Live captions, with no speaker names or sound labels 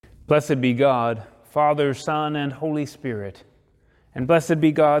Blessed be God, Father, Son, and Holy Spirit, and blessed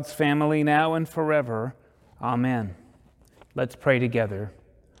be God's family now and forever. Amen. Let's pray together.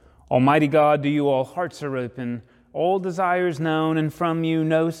 Almighty God, to you all hearts are open, all desires known, and from you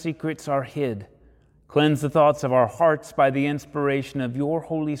no secrets are hid. Cleanse the thoughts of our hearts by the inspiration of your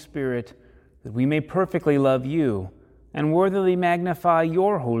Holy Spirit, that we may perfectly love you and worthily magnify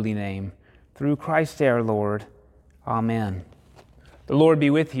your holy name, through Christ our Lord. Amen. The Lord be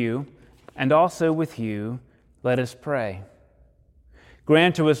with you, and also with you. Let us pray.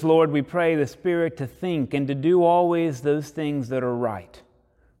 Grant to us, Lord, we pray, the Spirit to think and to do always those things that are right,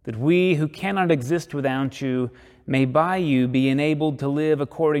 that we who cannot exist without you may by you be enabled to live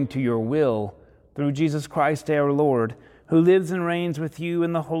according to your will, through Jesus Christ our Lord, who lives and reigns with you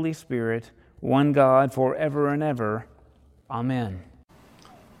in the Holy Spirit, one God, forever and ever. Amen.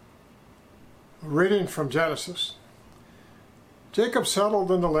 A reading from Genesis. Jacob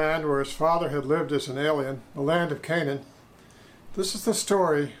settled in the land where his father had lived as an alien, the land of Canaan. This is the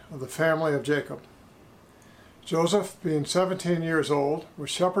story of the family of Jacob. Joseph, being 17 years old, was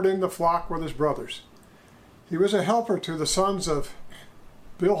shepherding the flock with his brothers. He was a helper to the sons of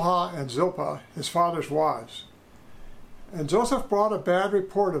Bilhah and Zilpah, his father's wives. And Joseph brought a bad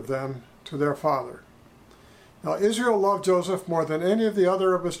report of them to their father. Now Israel loved Joseph more than any of the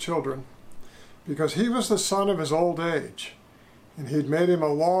other of his children, because he was the son of his old age, and he'd made him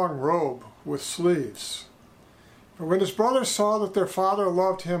a long robe with sleeves. But when his brothers saw that their father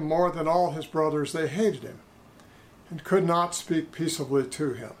loved him more than all his brothers, they hated him and could not speak peaceably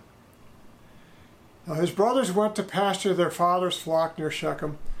to him. Now his brothers went to pasture their father's flock near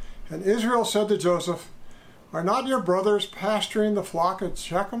Shechem, and Israel said to Joseph, "Are not your brothers pasturing the flock at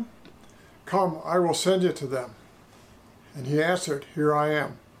Shechem? Come, I will send you to them." And he answered, "Here I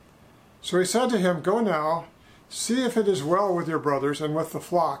am." So he said to him, "Go now, see if it is well with your brothers and with the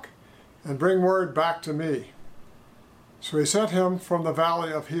flock, and bring word back to me." So he sent him from the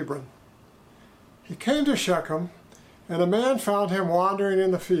valley of Hebron. He came to Shechem, and a man found him wandering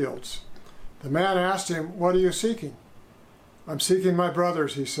in the fields. The man asked him, "What are you seeking?" "I'm seeking my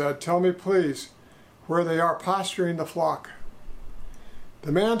brothers," he said. "Tell me, please, where they are pasturing the flock."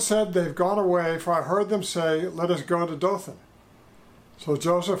 The man said, "They've gone away, for I heard them say, 'Let us go to Dothan.'" So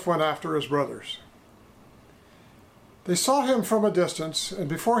Joseph went after his brothers. They saw him from a distance, and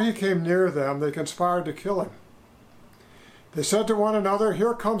before he came near them, they conspired to kill him. They said to one another,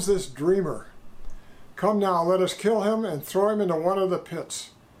 "Here comes this dreamer. Come now, let us kill him and throw him into one of the pits.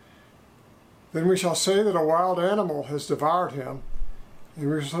 Then we shall say that a wild animal has devoured him,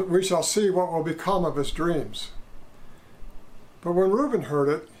 and we shall see what will become of his dreams." But when Reuben heard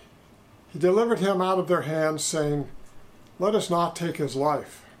it, he delivered him out of their hands, saying, "Let us not take his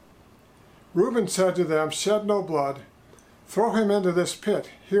life." Reuben said to them, "Shed no blood. Throw him into this pit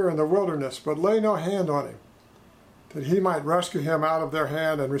here in the wilderness, but lay no hand on him, that he might rescue him out of their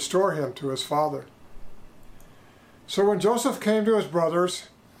hand and restore him to his father." So when Joseph came to his brothers,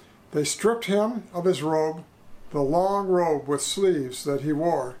 they stripped him of his robe, the long robe with sleeves that he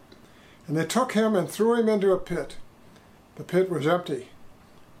wore, and they took him and threw him into a pit. The pit was empty.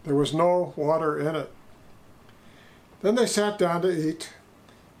 There was no water in it. Then they sat down to eat,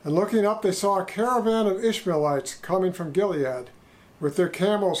 and looking up they saw a caravan of Ishmaelites coming from Gilead, with their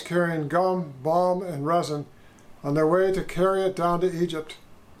camels carrying gum, balm, and resin, on their way to carry it down to Egypt.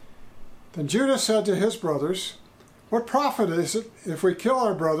 Then Judah said to his brothers, "What profit is it if we kill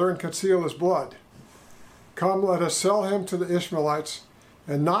our brother and conceal his blood? Come, let us sell him to the Ishmaelites,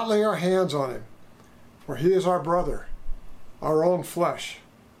 and not lay our hands on him, for he is our brother, our own flesh."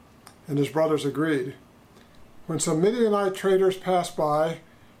 And his brothers agreed. When some Midianite traders passed by,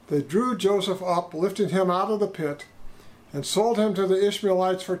 they drew Joseph up, lifting him out of the pit, and sold him to the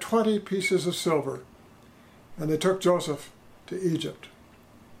Ishmaelites for 20 pieces of silver. And they took Joseph to Egypt.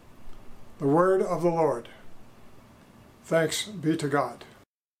 The word of the Lord. Thanks be to God.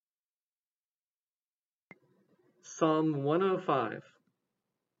 Psalm 105.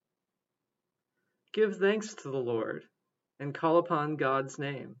 Give thanks to the Lord, and call upon God's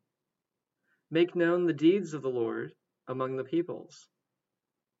name. Make known the deeds of the Lord among the peoples.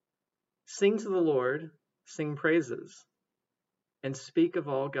 Sing to the Lord, sing praises, and speak of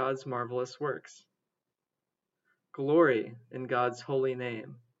all God's marvelous works. Glory in God's holy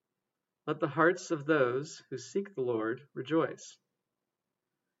name. Let the hearts of those who seek the Lord rejoice.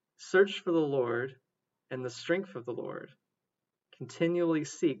 Search for the Lord and the strength of the Lord. Continually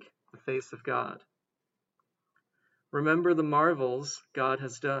seek the face of God. Remember the marvels God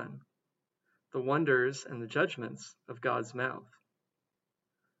has done, the wonders and the judgments of God's mouth.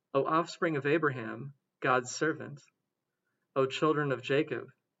 O offspring of Abraham, God's servant, O children of Jacob,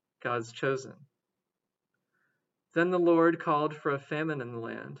 God's chosen. Then the Lord called for a famine in the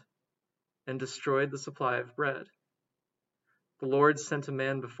land and destroyed the supply of bread. The Lord sent a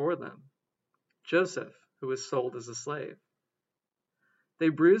man before them, Joseph, who was sold as a slave. They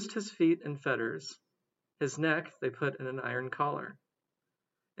bruised his feet in fetters, his neck they put in an iron collar,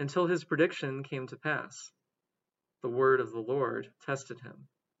 until his prediction came to pass. The word of the Lord tested him.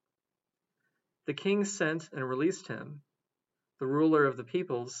 The king sent and released him. The ruler of the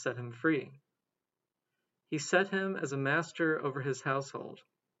peoples set him free. He set him as a master over his household,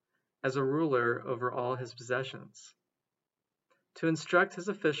 as a ruler over all his possessions, to instruct his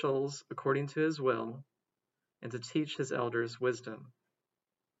officials according to his will, and to teach his elders wisdom.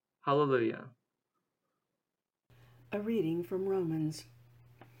 Hallelujah. A reading from Romans.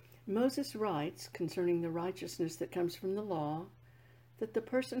 Moses writes concerning the righteousness that comes from the law, that the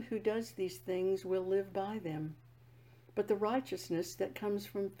person who does these things will live by them. But the righteousness that comes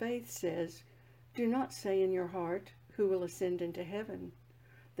from faith says, do not say in your heart, who will ascend into heaven,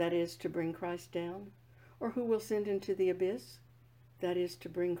 that is, to bring Christ down, or who will ascend into the abyss, that is, to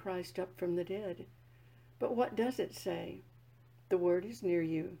bring Christ up from the dead. But what does it say? The word is near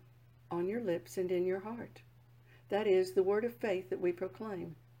you, on your lips and in your heart. That is, the word of faith that we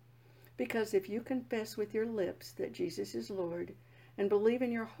proclaim. Because if you confess with your lips that Jesus is Lord, and believe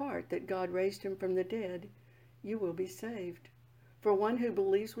in your heart that God raised him from the dead, you will be saved. For one who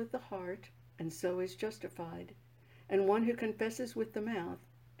believes with the heart, and so is justified, and one who confesses with the mouth,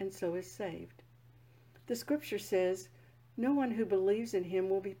 and so is saved. The scripture says, no one who believes in him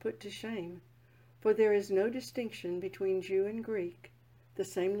will be put to shame, for there is no distinction between Jew and Greek. The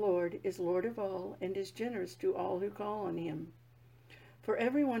same Lord is Lord of all, and is generous to all who call on him. For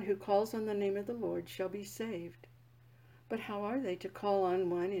everyone who calls on the name of the Lord shall be saved. But how are they to call on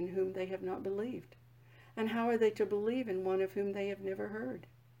one in whom they have not believed? And how are they to believe in one of whom they have never heard?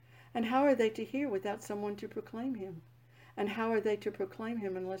 And how are they to hear without someone to proclaim him? And how are they to proclaim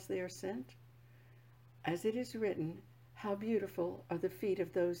him unless they are sent? As it is written, how beautiful are the feet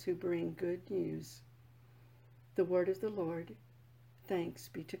of those who bring good news. The word of the Lord. Thanks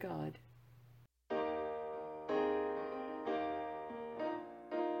be to God.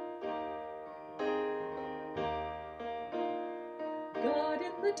 God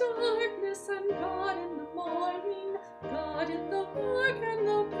in the darkness and God in the morning, God in the work and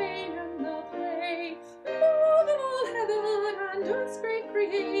the pain and the play, Lord of all heaven and earth's great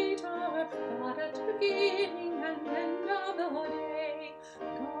creator, God at beginning and end of the day,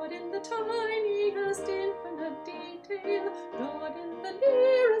 God in the tiniest infinite detail, God in the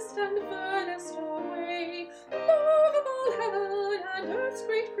nearest and furthest away, Lord of all heaven and earth's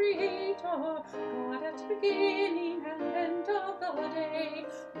great creator, God at beginning and end of the day,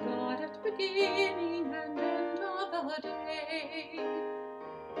 God at beginning and end of the day.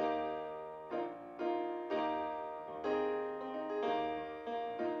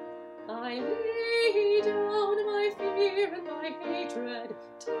 I lay down my fear and my hatred,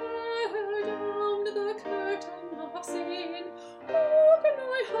 tear down the curtain of sin, open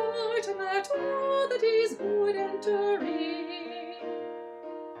my heart and let all that is good enter in.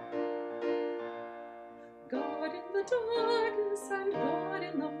 God in the darkness and God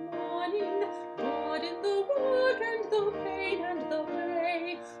in the morning, God in the work and the pain and the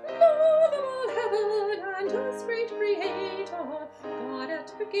play, Lord of all heaven and earth's great creator, God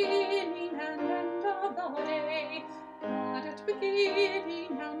at beginning and end of the day, God at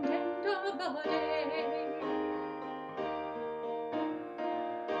beginning and end of the day.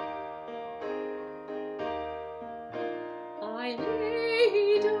 I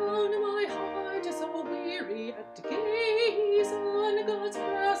lay down my heart so weary and gaze on God's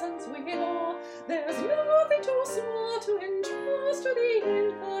presence with awe. There's nothing too small to entrust to the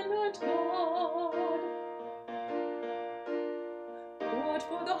infinite God. God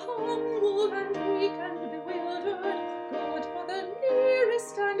for the humble and weak and bewildered, God for the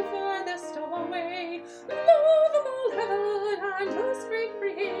nearest and farthest away, Lord of all heaven and earth's great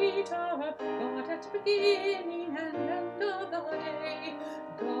creator, God at beginning and end of the day,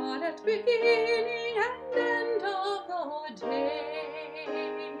 God at beginning and end of the day.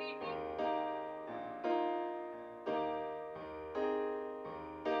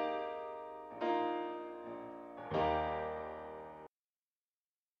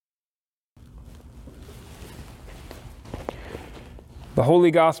 The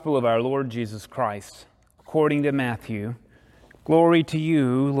Holy Gospel of our Lord Jesus Christ, according to Matthew. Glory to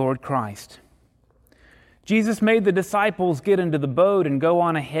you, Lord Christ. Jesus made the disciples get into the boat and go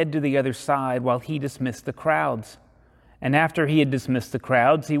on ahead to the other side while he dismissed the crowds. And after he had dismissed the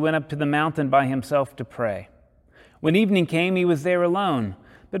crowds, he went up to the mountain by himself to pray. When evening came, he was there alone.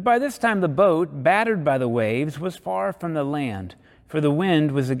 But by this time the boat, battered by the waves, was far from the land, for the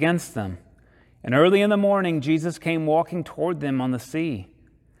wind was against them. And early in the morning Jesus came walking toward them on the sea.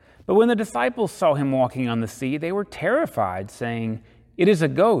 But when the disciples saw him walking on the sea, they were terrified, saying, "It is a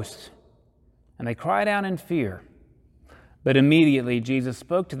ghost." And they cried out in fear. But immediately Jesus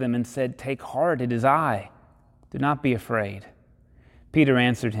spoke to them and said, "Take heart, it is I. Do not be afraid." Peter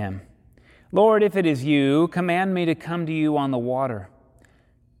answered him, "Lord, if it is you, command me to come to you on the water."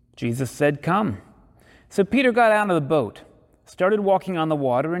 Jesus said, "Come." So Peter got out of the boat, started walking on the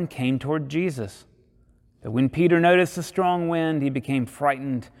water, and came toward Jesus. But when Peter noticed the strong wind, he became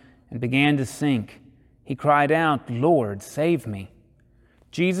frightened and began to sink. He cried out, "Lord, save me."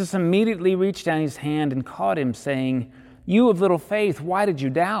 Jesus immediately reached out his hand and caught him, saying, "You of little faith, why did you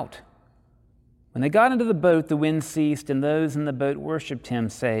doubt?" When they got into the boat, the wind ceased, and those in the boat worshipped him,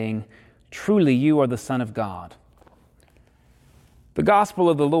 saying, "Truly you are the Son of God." The Gospel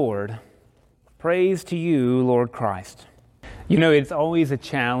of the Lord. Praise to you, Lord Christ. You know, it's always a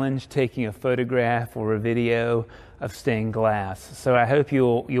challenge taking a photograph or a video of stained glass. So I hope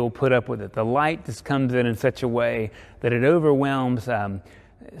you'll put up with it. The light just comes in such a way that it overwhelms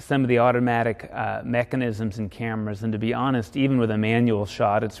some of the automatic mechanisms in cameras. And to be honest, even with a manual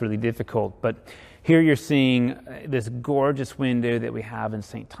shot, it's really difficult. But here you're seeing this gorgeous window that we have in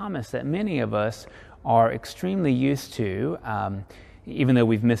St. Thomas that many of us are extremely used to, even though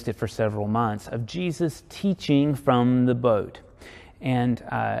we've missed it for several months, of Jesus teaching from the boat. And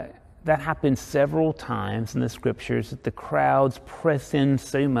that happens several times in the scriptures, that the crowds press in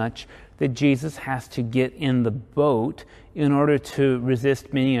so much that Jesus has to get in the boat in order to resist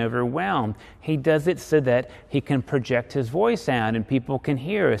being overwhelmed. He does it so that he can project his voice out and people can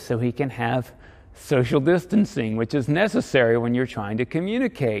hear, so he can have social distancing, which is necessary when you're trying to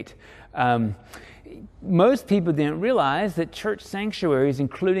communicate. Most people didn't realize that church sanctuaries,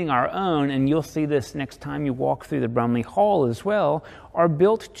 including our own, and you'll see this next time you walk through the Brumley Hall as well, are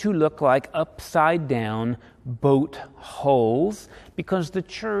built to look like upside-down boat hulls, because the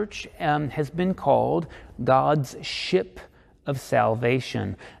church has been called God's ship of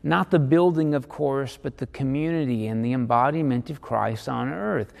salvation. Not the building, of course, but the community and the embodiment of Christ on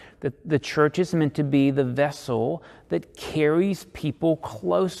earth. The church is meant to be the vessel that carries people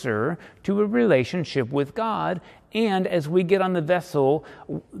closer to a relationship with God. And as we get on the vessel,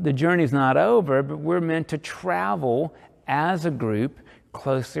 the journey's not over, but we're meant to travel as a group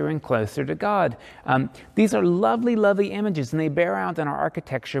closer and closer to God. These are lovely, lovely images, and they bear out in our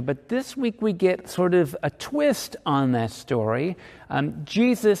architecture. But this week we get sort of a twist on that story.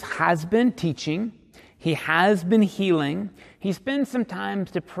 Jesus has been teaching. He has been healing. He spends some time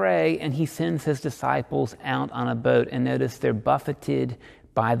to pray, and he sends his disciples out on a boat. And notice they're buffeted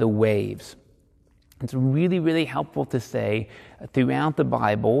by the waves. It's really, really helpful to say throughout the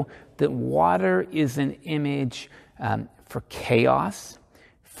Bible that water is an image for chaos,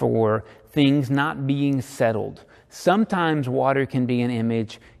 for things not being settled. Sometimes water can be an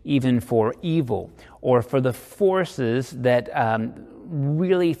image even for evil, or for the forces that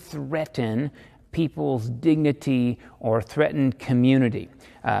really threaten people's dignity or threaten community.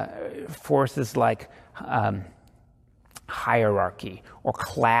 Forces like hierarchy or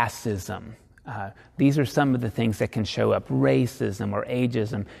classism. These are some of the things that can show up. Racism or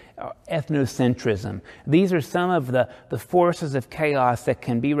ageism, or ethnocentrism. These are some of the forces of chaos that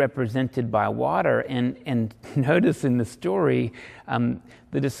can be represented by water. And notice in the story,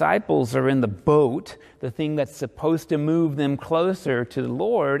 the disciples are in the boat, the thing that's supposed to move them closer to the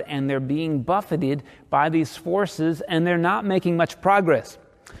Lord, and they're being buffeted by these forces, and they're not making much progress.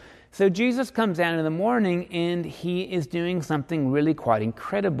 So Jesus comes out in the morning, and he is doing something really quite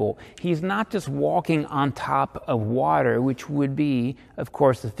incredible. He's not just walking on top of water, which would be, of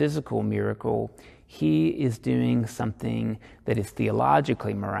course, a physical miracle. He is doing something that is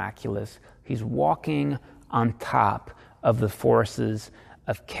theologically miraculous. He's walking on top of the forces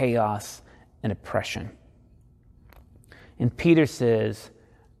of chaos and oppression. And Peter says,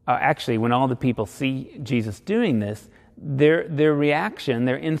 actually, when all the people see Jesus doing this, their reaction,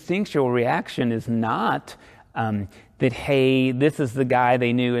 their instinctual reaction is not that, hey, this is the guy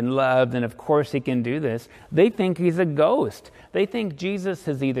they knew and loved, and of course he can do this. They think he's a ghost. They think Jesus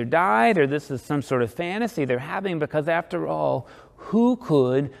has either died or this is some sort of fantasy they're having, because after all, who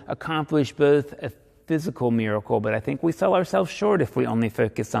could accomplish both a physical miracle, but I think we sell ourselves short if we only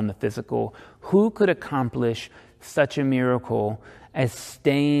focus on the physical. Who could accomplish such a miracle as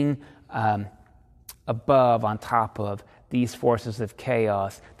staying above, on top of these forces of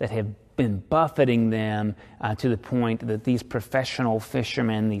chaos that have been buffeting them to the point that these professional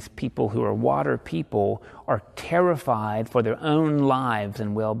fishermen, these people who are water people, are terrified for their own lives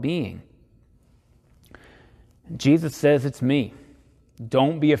and well-being. Jesus says, it's me.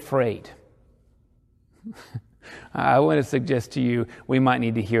 Don't be afraid. I want to suggest to you, we might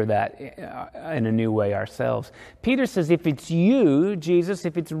need to hear that in a new way ourselves. Peter says, if it's you, Jesus,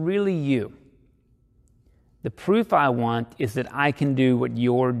 if it's really you, the proof I want is that I can do what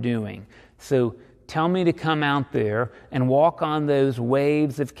you're doing. So tell me to come out there and walk on those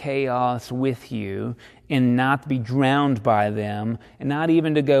waves of chaos with you and not be drowned by them and not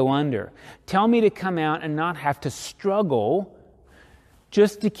even to go under. Tell me to come out and not have to struggle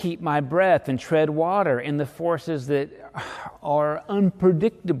just to keep my breath and tread water in the forces that are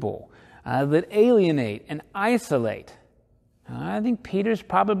unpredictable, that alienate and isolate. I think Peter's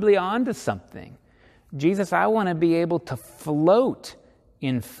probably onto something. Jesus, I want to be able to float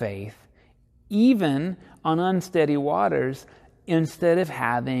in faith, even on unsteady waters, instead of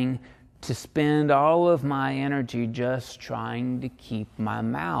having to spend all of my energy just trying to keep my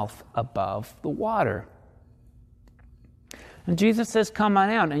mouth above the water. And Jesus says, come on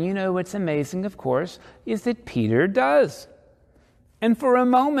out. And you know what's amazing, of course, is that Peter does. And for a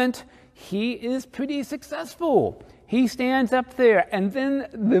moment, he is pretty successful. He stands up there. And then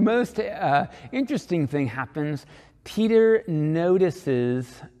the most interesting thing happens. Peter notices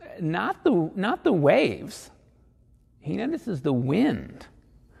not the waves. He notices the wind.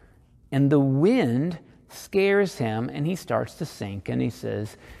 And the wind scares him, and he starts to sink. And he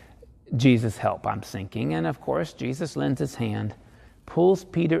says, Jesus, help, I'm sinking. And of course, Jesus lends his hand, pulls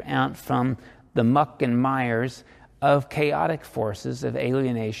Peter out from the muck and mires of chaotic forces of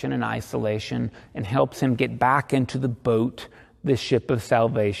alienation and isolation, and helps him get back into the boat, the ship of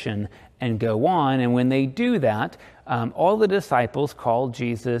salvation, and go on. And when they do that, all the disciples call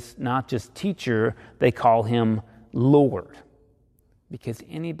Jesus not just teacher, they call him Lord. Because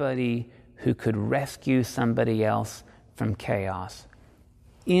anybody who could rescue somebody else from chaos,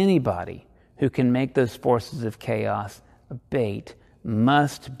 anybody who can make those forces of chaos abate,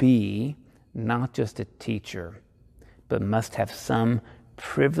 must be not just a teacher, but must have some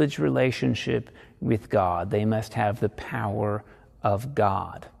privileged relationship with God. They must have the power of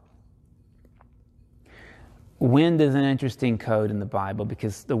God. Wind is an interesting code in the Bible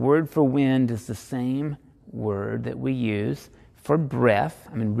because the word for wind is the same word that we use for breath.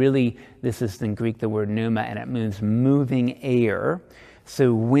 I mean, really, this is in Greek the word pneuma, and it means moving air.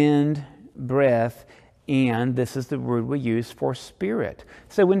 So wind, breath, and this is the word we use for spirit.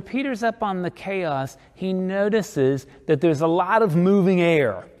 So when Peter's up on the chaos, he notices that there's a lot of moving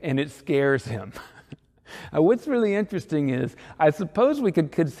air, and it scares him. What's really interesting is, I suppose we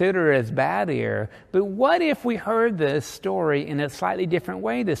could consider it as bad air, but what if we heard this story in a slightly different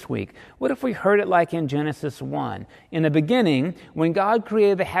way this week? What if we heard it like in Genesis 1? In the beginning, when God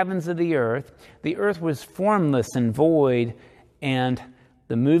created the heavens and the earth was formless and void, and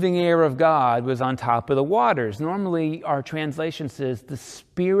the moving air of God was on top of the waters. Normally, our translation says the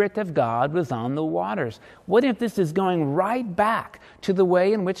Spirit of God was on the waters. What if this is going right back to the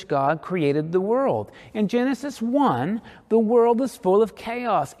way in which God created the world? In Genesis 1, the world is full of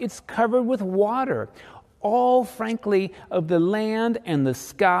chaos. It's covered with water. All, frankly, of the land and the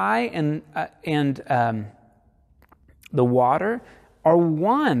sky and the water are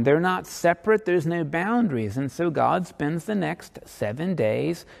one. They're not separate. There's no boundaries. And so God spends the next 7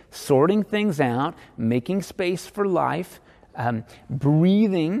 days sorting things out, making space for life,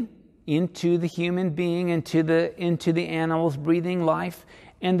 breathing into the human being, into the animals, breathing life,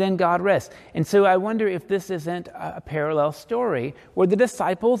 and then God rests. And so I wonder if this isn't a parallel story where the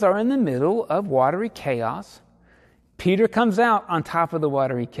disciples are in the middle of watery chaos. Peter comes out on top of the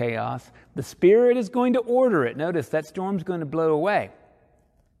watery chaos. The Spirit is going to order it. Notice that storm's going to blow away.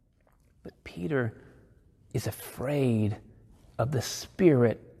 But Peter is afraid of the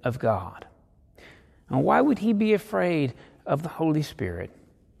Spirit of God. And why would he be afraid of the Holy Spirit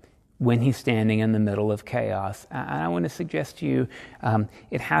when he's standing in the middle of chaos? And I want to suggest to you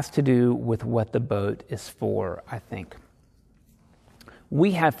it has to do with what the boat is for, I think.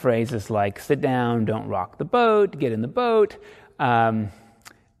 We have phrases like, sit down, don't rock the boat, get in the boat,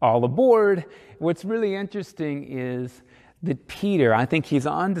 all aboard. What's really interesting is that Peter, I think he's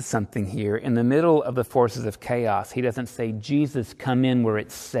onto something here. In the middle of the forces of chaos, he doesn't say, Jesus, come in where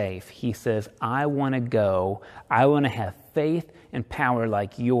it's safe. He says, I want to go. I want to have faith and power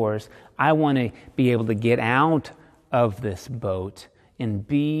like yours. I want to be able to get out of this boat and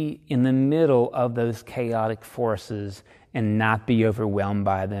be in the middle of those chaotic forces and not be overwhelmed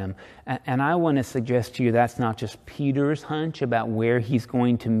by them. And I want to suggest to you that's not just Peter's hunch about where he's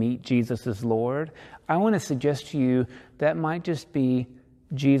going to meet Jesus as Lord. I want to suggest to you that might just be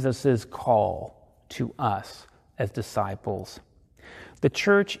Jesus' call to us as disciples. The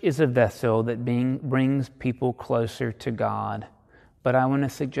church is a vessel that brings people closer to God. But I want to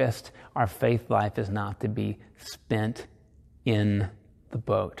suggest our faith life is not to be spent in the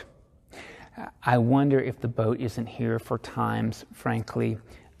boat. I wonder if the boat isn't here for times, frankly,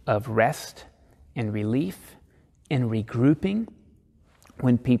 of rest and relief and regrouping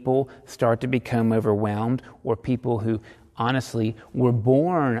when people start to become overwhelmed, or people who honestly were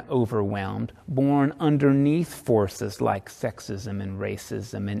born overwhelmed, born underneath forces like sexism and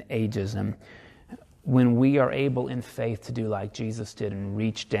racism and ageism. When we are able in faith to do like Jesus did and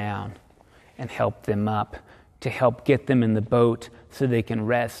reach down and help them up, to help get them in the boat so they can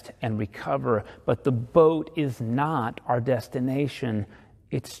rest and recover. But the boat is not our destination.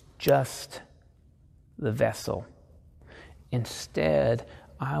 It's just the vessel. Instead,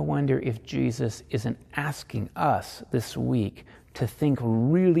 I wonder if Jesus isn't asking us this week to think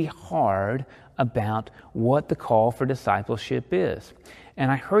really hard about what the call for discipleship is. And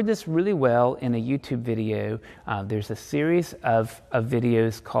I heard this really well in a YouTube video. There's a series of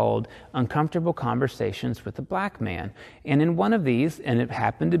videos called Uncomfortable Conversations with a Black Man. And in one of these, and it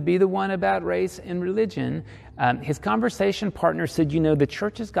happened to be the one about race and religion, his conversation partner said, the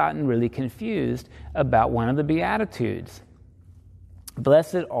church has gotten really confused about one of the Beatitudes.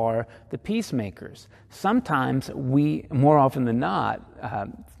 Blessed are the peacemakers. Sometimes we, more often than not,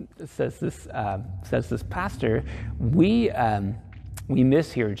 says this pastor, we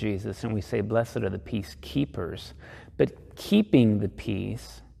mishear Jesus and we say, blessed are the peacekeepers. But keeping the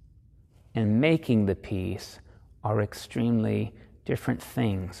peace and making the peace are extremely different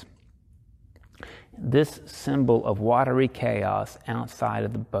things. This symbol of watery chaos outside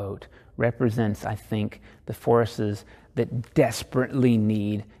of the boat represents, I think, the forces that desperately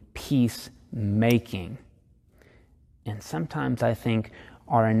need peacemaking. And sometimes I think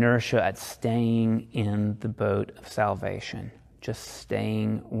our inertia at staying in the boat of salvation, just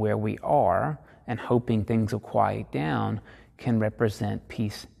staying where we are and hoping things will quiet down, can represent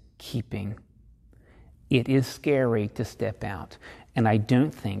peacekeeping. It is scary to step out. And I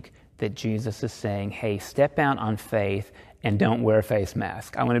don't think that Jesus is saying, hey, step out on faith and don't wear a face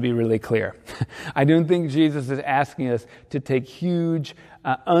mask. I want to be really clear. I don't think Jesus is asking us to take huge,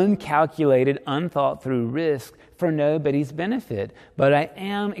 uncalculated, unthought through risk for nobody's benefit. But I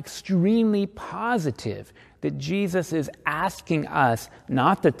am extremely positive that Jesus is asking us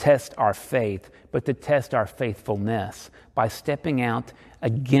not to test our faith, but to test our faithfulness by stepping out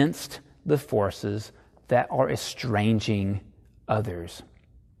against the forces that are estranging others.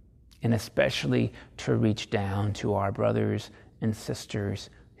 And especially to reach down to our brothers and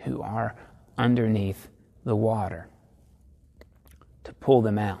sisters who are underneath the water, to pull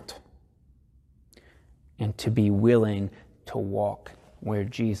them out, and to be willing to walk where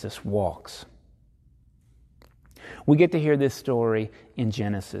Jesus walks. We get to hear this story in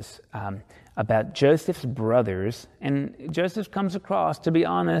Genesis about Joseph's brothers, and Joseph comes across, to be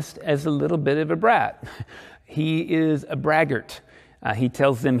honest, as a little bit of a brat. He is a braggart. He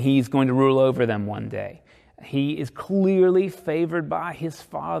tells them he's going to rule over them one day. He is clearly favored by his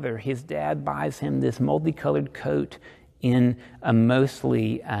father. His dad buys him this multicolored coat in a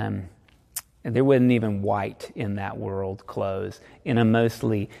mostly, there wasn't even white in that world clothes, in a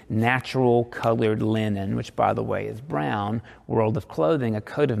mostly natural colored linen, which by the way is brown, world of clothing. A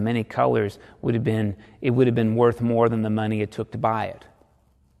coat of many colors would have been worth more than the money it took to buy it.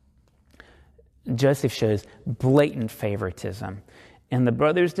 Joseph shows blatant favoritism. And the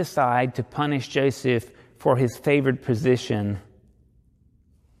brothers decide to punish Joseph for his favored position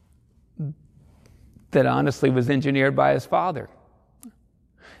that honestly was engineered by his father.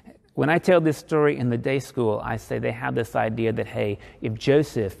 When I tell this story in the day school, I say they have this idea that, hey, if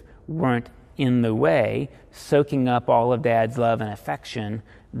Joseph weren't in the way, soaking up all of Dad's love and affection,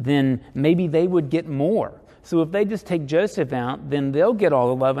 then maybe they would get more. So if they just take Joseph out, then they'll get all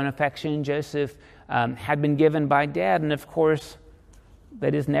the love and affection Joseph had been given by Dad. And of course,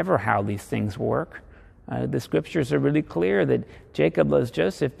 that is never how these things work. The scriptures are really clear that Jacob loves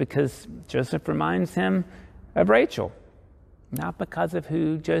Joseph because Joseph reminds him of Rachel, not because of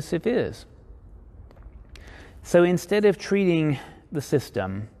who Joseph is. So instead of treating the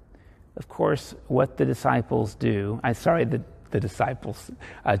system, of course, what the disciples do,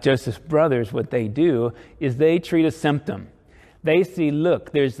 Joseph's brothers, what they do is they treat a symptom. They see,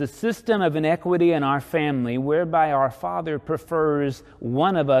 look, there's the system of inequity in our family whereby our father prefers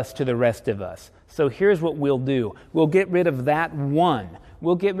one of us to the rest of us. So here's what we'll do. We'll get rid of that one.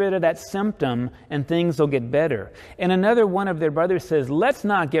 We'll get rid of that symptom and things will get better. And another one of their brothers says, let's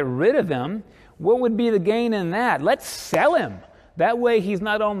not get rid of him. What would be the gain in that? Let's sell him. That way he's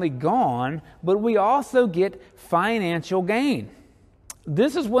not only gone, but we also get financial gain.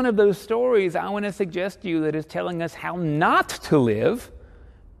 This is one of those stories I want to suggest to you that is telling us how not to live,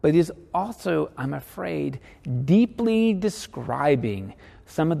 but is also, I'm afraid, deeply describing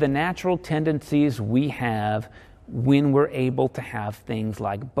some of the natural tendencies we have when we're able to have things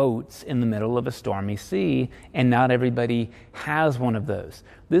like boats in the middle of a stormy sea, and not everybody has one of those.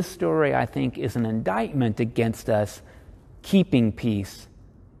 This story, I think, is an indictment against us keeping peace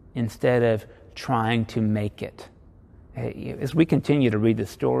instead of trying to make it. As we continue to read the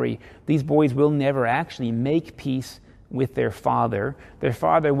story, these boys will never actually make peace with their father. Their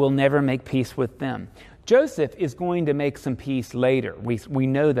father will never make peace with them. Joseph is going to make some peace later. We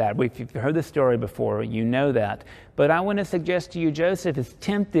know that. If you've heard the story before, you know that. But I want to suggest to you, Joseph is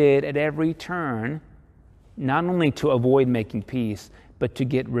tempted at every turn, not only to avoid making peace, but to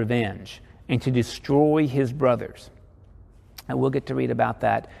get revenge and to destroy his brothers. And we'll get to read about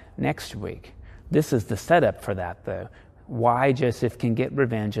that next week. This is the setup for that, though. Why Joseph can get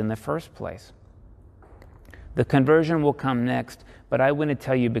revenge in the first place. The conversion will come next, but I want to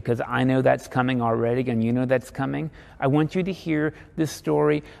tell you, because I know that's coming already, and you know that's coming, I want you to hear this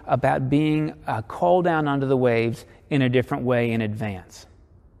story about being called down onto the waves in a different way in advance.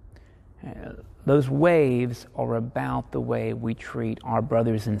 Those waves are about the way we treat our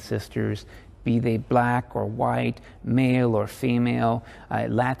brothers and sisters, be they black or white, male or female,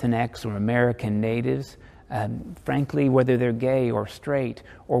 Latinx or American natives, frankly, whether they're gay or straight,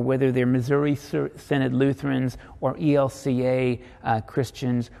 or whether they're Missouri Synod Lutherans or ELCA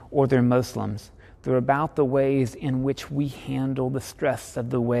Christians, or they're Muslims. They're about the ways in which we handle the stress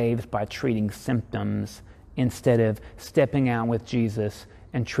of the waves by treating symptoms instead of stepping out with Jesus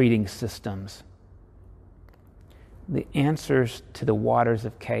and treating systems. The answers to the waters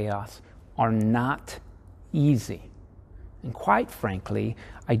of chaos are not easy. And quite frankly,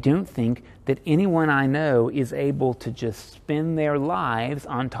 I don't think that anyone I know is able to just spend their lives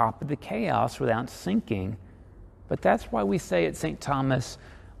on top of the chaos without sinking. But that's why we say at St. Thomas,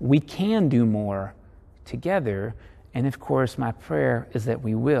 we can do more together. And of course, my prayer is that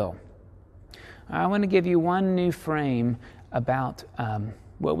we will. I want to give you one new frame about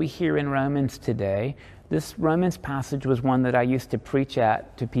what we hear in Romans today. This Romans passage was one that I used to preach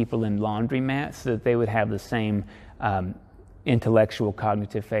to people in laundromats so that they would have the same intellectual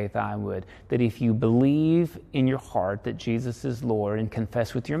cognitive faith I would. That if you believe in your heart that Jesus is Lord and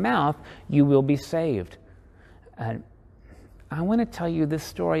confess with your mouth, you will be saved. I want to tell you this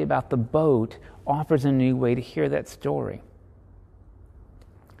story about the boat offers a new way to hear that story.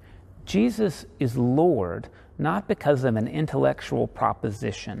 Jesus is Lord not because of an intellectual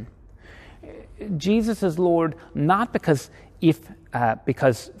proposition. Jesus is Lord not because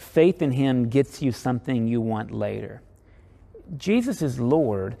faith in him gets you something you want later. Jesus is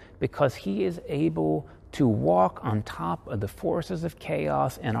Lord because he is able to walk on top of the forces of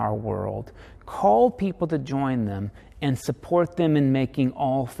chaos in our world, call people to join them, and support them in making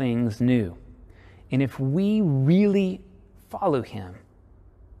all things new. And if we really follow him,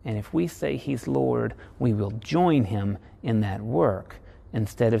 and if we say he's Lord, we will join him in that work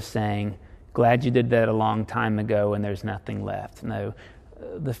instead of saying, glad you did that a long time ago and there's nothing left. No,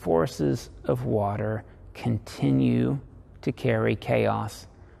 the forces of water continue to carry chaos.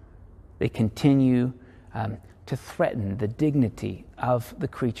 They continue to threaten the dignity of the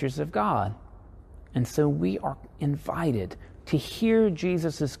creatures of God. And so we are invited to hear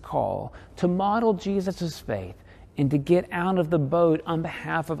Jesus' call, to model Jesus' faith, and to get out of the boat on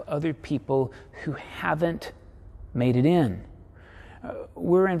behalf of other people who haven't made it in.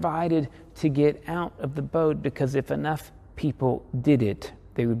 We're invited to get out of the boat because if enough people did it,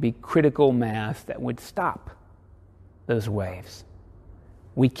 there would be critical mass that would stop those waves.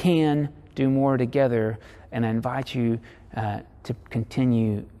 We can do more together, and I invite you to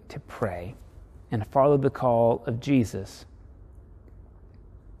continue to pray and follow the call of Jesus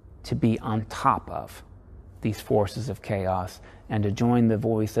to be on top of these forces of chaos and to join the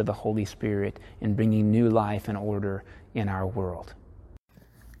voice of the Holy Spirit in bringing new life and order in our world.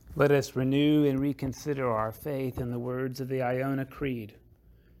 Let us renew and reconsider our faith in the words of the Iona Creed.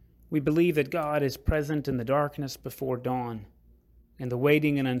 We believe that God is present in the darkness before dawn, in the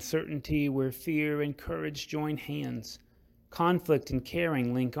waiting and uncertainty where fear and courage join hands, conflict and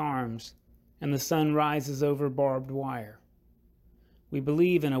caring link arms, and the sun rises over barbed wire. We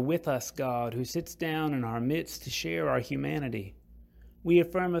believe in a with us God who sits down in our midst to share our humanity. We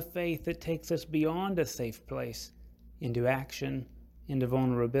affirm a faith that takes us beyond a safe place, into action, into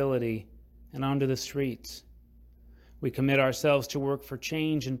vulnerability, and onto the streets. We commit ourselves to work for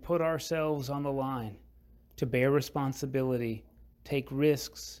change and put ourselves on the line, to bear responsibility, take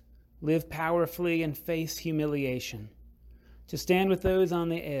risks, live powerfully and face humiliation, to stand with those on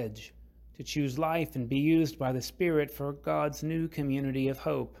the edge, to choose life and be used by the Spirit for God's new community of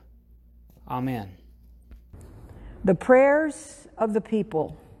hope. Amen. The prayers of the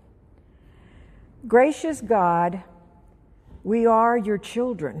people. Gracious God, we are your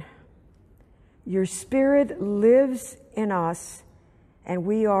children. Your Spirit lives in us, and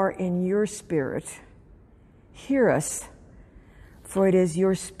we are in your Spirit. Hear us, for it is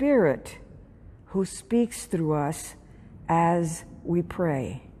your Spirit who speaks through us as we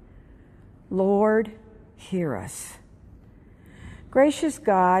pray. Lord, hear us. Gracious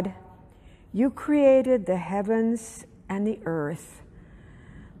God, you created the heavens and the earth.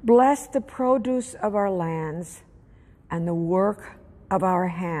 Bless the produce of our lands and the work of our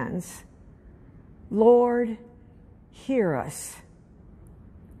hands. Lord, hear us.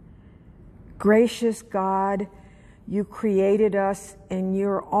 Gracious God, you created us in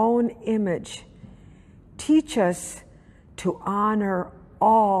your own image. Teach us to honor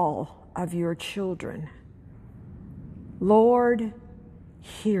all of your children. Lord,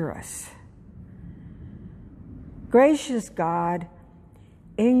 hear us. Gracious God,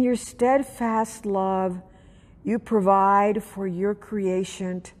 in your steadfast love, you provide for your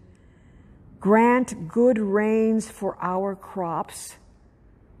creation. Grant good rains for our crops.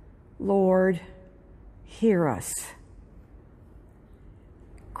 Lord, hear us.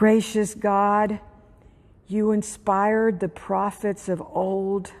 Gracious God, you inspired the prophets of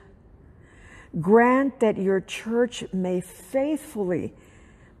old. Grant that your church may faithfully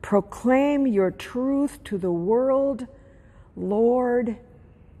proclaim your truth to the world. Lord,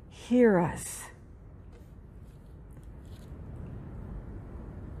 hear us.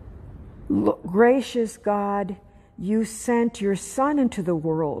 Gracious God, you sent your Son into the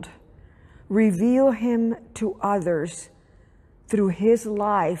world. Reveal him to others through his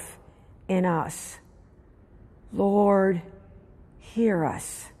life in us. Lord, hear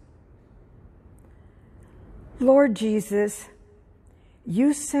us. Lord Jesus,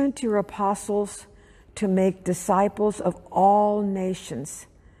 you sent your apostles to make disciples of all nations.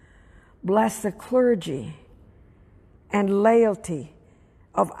 Bless the clergy and laity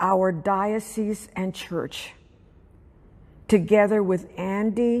of our diocese and church, together with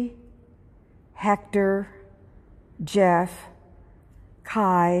Andy, Hector, Jeff,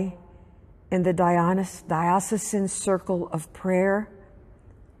 Kai, in the diocesan cycle of prayer,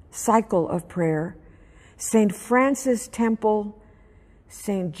 St. Francis Temple,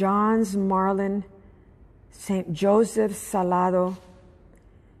 St. John's Marlin, St. Joseph Salado,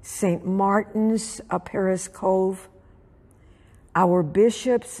 St. Martin's Paris Cove, our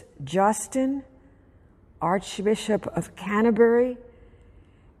bishops Justin, Archbishop of Canterbury,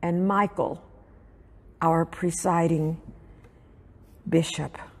 and Michael, our presiding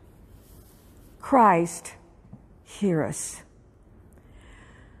bishop. Christ, hear us.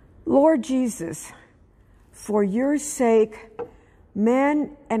 Lord Jesus, for your sake,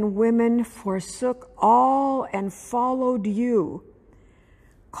 men and women forsook all and followed you.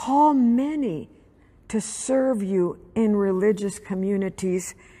 Call many to serve you in religious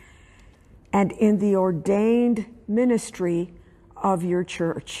communities and in the ordained ministry of your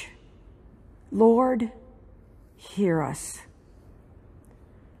church. Lord, hear us.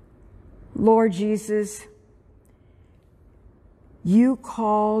 Lord Jesus, you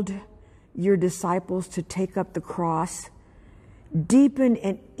called your disciples to take up the cross. Deepen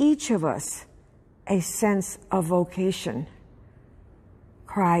in each of us a sense of vocation.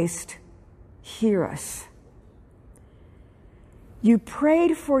 Christ, hear us. You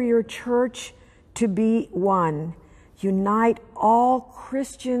prayed for your church to be one. Unite all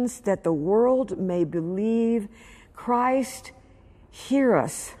Christians that the world may believe. Christ, hear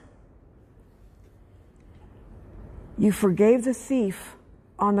us. You forgave the thief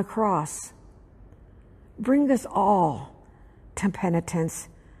on the cross. Bring us all to penitence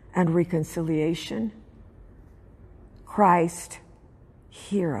and reconciliation. Christ,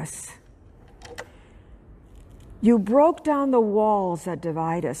 hear us. You broke down the walls that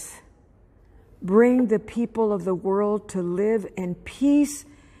divide us. Bring the people of the world to live in peace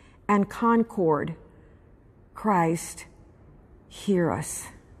and concord. Christ, hear us.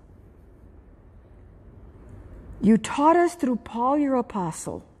 You taught us through Paul, your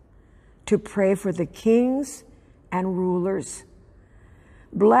apostle, to pray for the kings and rulers.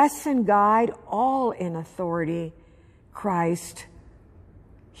 Bless and guide all in authority. Christ,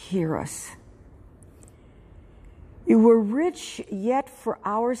 hear us. You were rich, yet for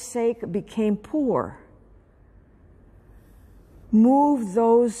our sake became poor. Move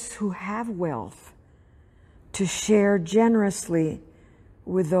those who have wealth to share generously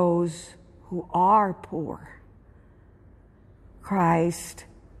with those who are poor. Christ,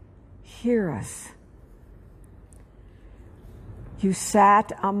 hear us. You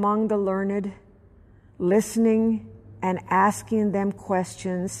sat among the learned, listening and asking them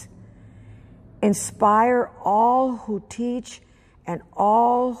questions. Inspire all who teach and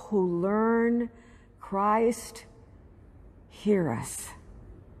all who learn. Christ, hear us.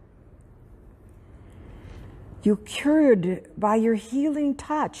 You cured by your healing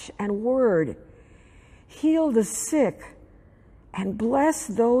touch and word. Heal the sick and bless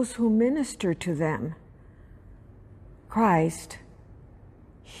those who minister to them. Christ,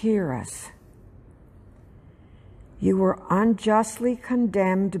 hear us. You were unjustly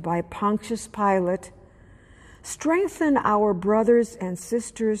condemned by Pontius Pilate. Strengthen our brothers and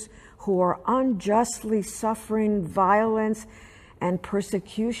sisters who are unjustly suffering violence and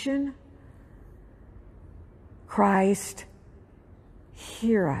persecution. Christ,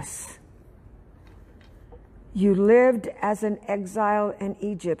 hear us. You lived as an exile in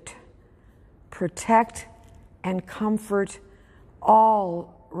Egypt. Protect and comfort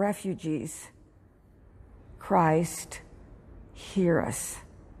all refugees. Christ, hear us.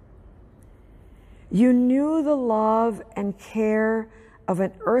 You knew the love and care of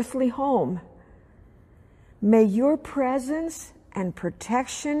an earthly home. May your presence and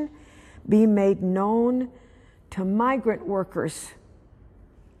protection be made known to migrant workers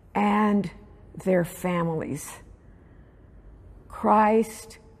and their families.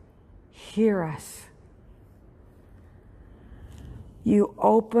 Christ, hear us. You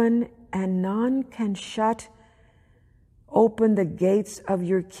open and none can shut. Open the gates of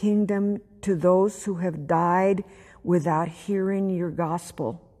your kingdom to those who have died without hearing your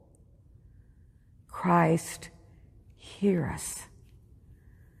gospel. Christ, hear us.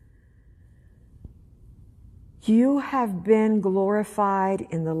 You have been glorified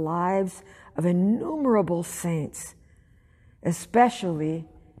in the lives of innumerable saints, especially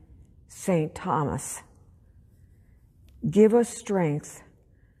St. Thomas. Give us strength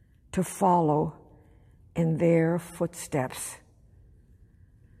to follow in their footsteps.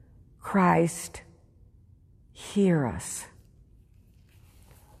 Christ, hear us.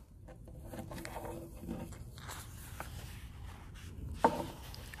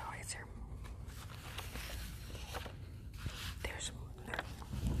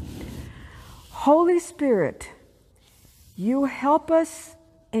 Holy Spirit, you help us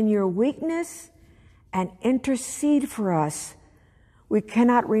in your weakness and intercede for us. We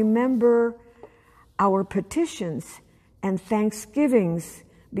cannot remember our petitions and thanksgivings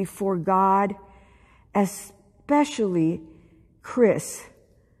before God, especially Chris,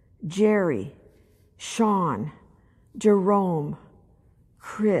 Jerry, Sean, Jerome,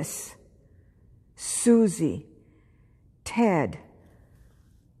 Chris, Susie, Ted,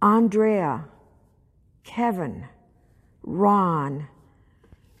 Andrea, Kevin, Ron,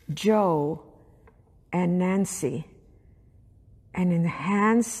 Joe, and Nancy, and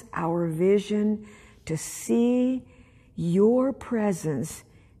enhance our vision to see your presence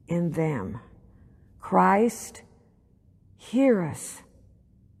in them. Christ, hear us.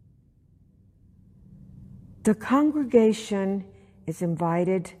 The congregation is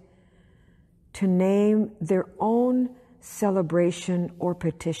invited to name their own celebration or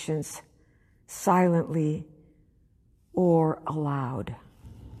petitions, silently or aloud.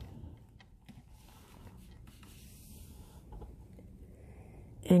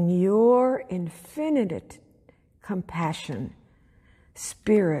 In your infinite compassion,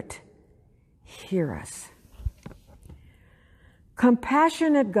 Spirit, hear us.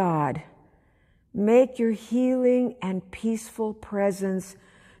 Compassionate God, make your healing and peaceful presence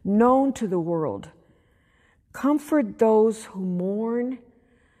known to the world. Comfort those who mourn,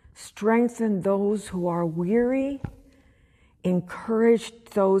 strengthen those who are weary, encourage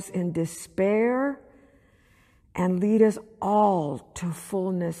those in despair, and lead us all to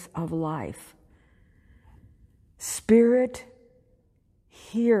fullness of life. Spirit,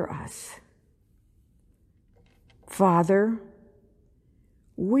 hear us. Father,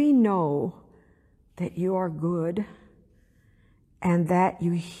 we know that you are good and that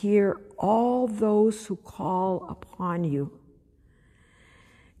you hear all those who call upon you.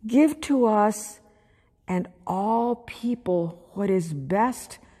 Give to us and all people what is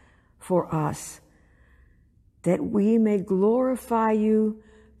best for us, that we may glorify you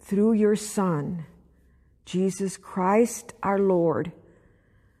through your Son, Jesus Christ our Lord,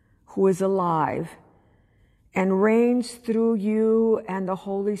 who is alive and reigns through you and the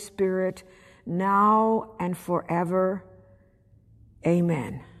Holy Spirit, now and forever.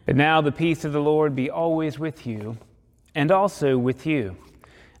 Amen. And now the peace of the Lord be always with you, and also with you.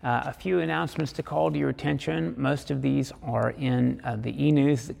 A few announcements to call to your attention. Most of these are in the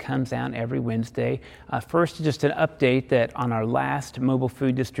e-news that comes out every Wednesday. First, just an update that on our last mobile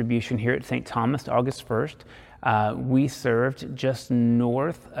food distribution here at St. Thomas, August 1st, we served just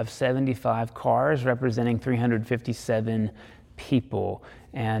north of 75 cars representing 357 people.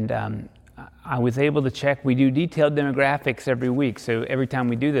 And I was able to check. We do detailed demographics every week, so every time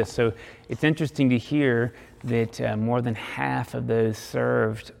we do this. So it's interesting to hear that more than half of those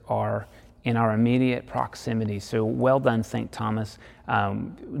served are in our immediate proximity. So well done, St. Thomas.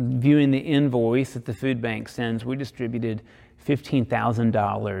 Viewing the invoice that the food bank sends, we distributed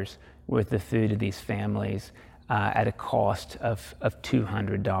 $15,000 worth of food to these families at a cost of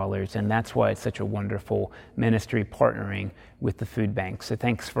 $200. And that's why it's such a wonderful ministry partnering with the food bank. So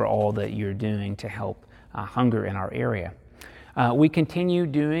thanks for all that you're doing to help hunger in our area. We continue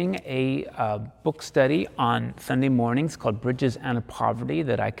doing a book study on Sunday mornings called Bridges Out of Poverty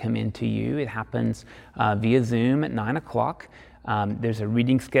that I commend to you. It happens via Zoom at 9 o'clock. There's a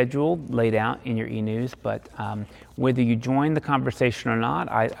reading schedule laid out in your e-news, but whether you join the conversation or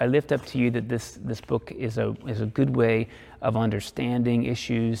not, I lift up to you that this book is a good way of understanding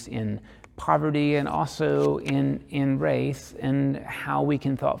issues in poverty and also in race and how we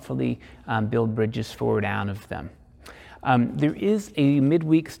can thoughtfully build bridges forward out of them. There is a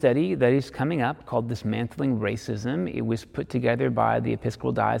midweek study that is coming up called Dismantling Racism. It was put together by the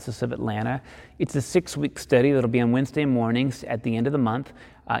Episcopal Diocese of Atlanta. It's a 6-week study that'll be on Wednesday mornings at the end of the month.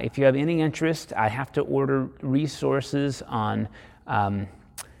 If you have any interest, I have to order resources on, I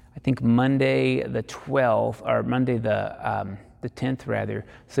think Monday the 12th, or Monday the 10th rather.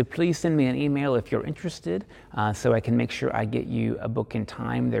 So please send me an email if you're interested so I can make sure I get you a book in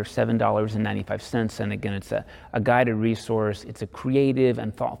time. They're $7.95. And again, it's a guided resource. It's a creative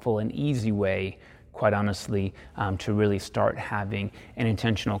and thoughtful and easy way, quite honestly, to really start having an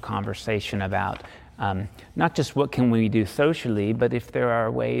intentional conversation about not just what can we do socially, but if there are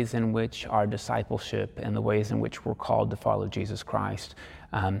ways in which our discipleship and the ways in which we're called to follow Jesus Christ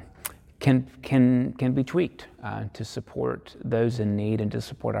can be tweaked to support those in need and to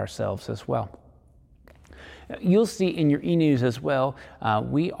support ourselves as well. You'll see in your e-news as well,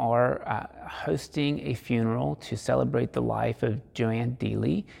 we are hosting a funeral to celebrate the life of Joanne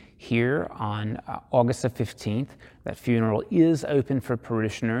Deely here on August the 15th. That funeral is open for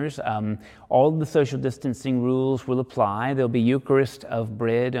parishioners. All of the social distancing rules will apply. There'll be Eucharist of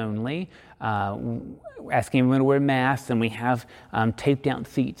bread only, asking everyone to wear masks, and we have taped out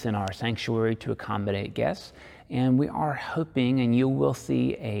seats in our sanctuary to accommodate guests. And we are hoping, and you will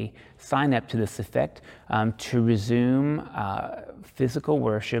see a sign up to this effect, to resume physical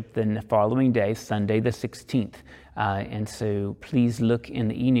worship the following day, Sunday the 16th. And so please look in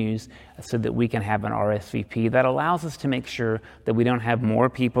the e-news so that we can have an RSVP that allows us to make sure that we don't have more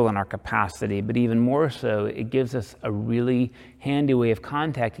people in our capacity, but even more so, it gives us a really handy way of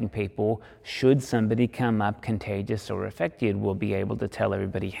contacting people. Should somebody come up contagious or affected, we'll be able to tell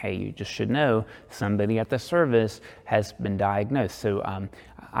everybody, hey, you just should know somebody at the service has been diagnosed. So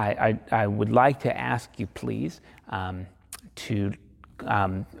I would like to ask you, please, to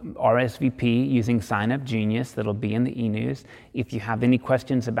RSVP using Sign Up Genius. That'll be in the e-news. If you have any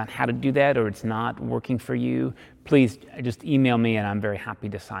questions about how to do that or it's not working for you, please just email me and I'm very happy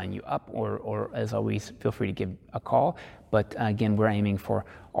to sign you up, or as always, feel free to give a call. But again, we're aiming for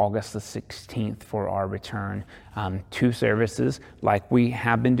August the 16th for our return. 2 services like we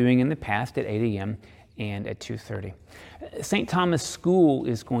have been doing in the past at 8 a.m. and at 2:30. St. Thomas School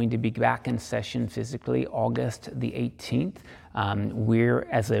is going to be back in session physically August the 18th. We're,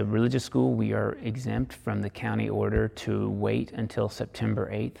 as a religious school, we are exempt from the county order to wait until September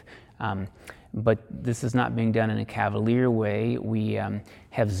 8th. But this is not being done in a cavalier way. We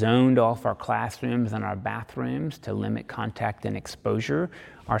have zoned off our classrooms and our bathrooms to limit contact and exposure.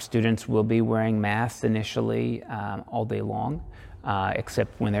 Our students will be wearing masks initially all day long,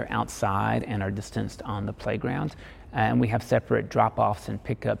 except when they're outside and are distanced on the playground. and we have separate drop-offs and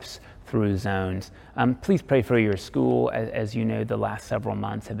pickups through zones. Please pray for your school. As you know, the last several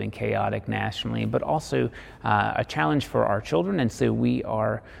months have been chaotic nationally, but also a challenge for our children, and so we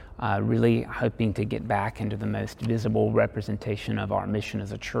are really hoping to get back into the most visible representation of our mission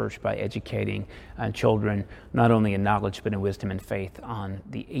as a church by educating children not only in knowledge but in wisdom and faith on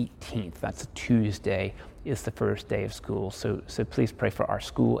the 18th. That's a Tuesday, is the first day of school. So please pray for our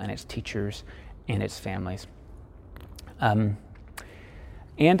school and its teachers and its families.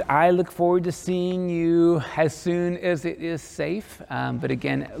 And I look forward to seeing you as soon as it is safe, but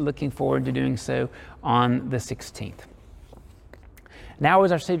again, looking forward to doing so on the 16th. Now,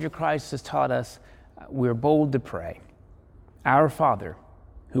 as our Savior Christ has taught us, we're bold to pray. Our Father,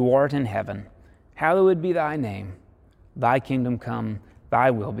 who art in heaven, hallowed be thy name. Thy kingdom come,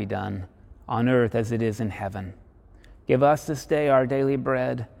 thy will be done, on earth as it is in heaven. Give us this day our daily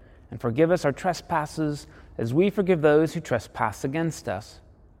bread, and forgive us our trespasses, as we forgive those who trespass against us.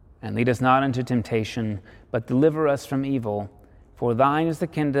 And lead us not into temptation, but deliver us from evil. For thine is the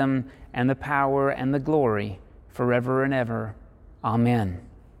kingdom, and the power, and the glory, forever and ever. Amen.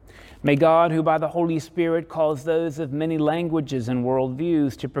 May God, who by the Holy Spirit calls those of many languages and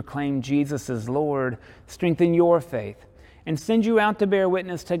worldviews to proclaim Jesus as Lord, strengthen your faith and send you out to bear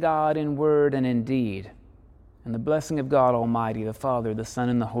witness to God in word and in deed. And the blessing of God Almighty, the Father, the Son,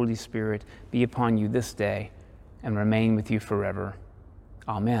 and the Holy Spirit be upon you this day and remain with you forever.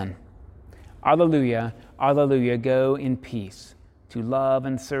 Amen. Alleluia, alleluia. Go in peace to love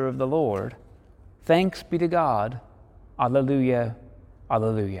and serve the Lord. Thanks be to God. Alleluia,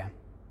 alleluia.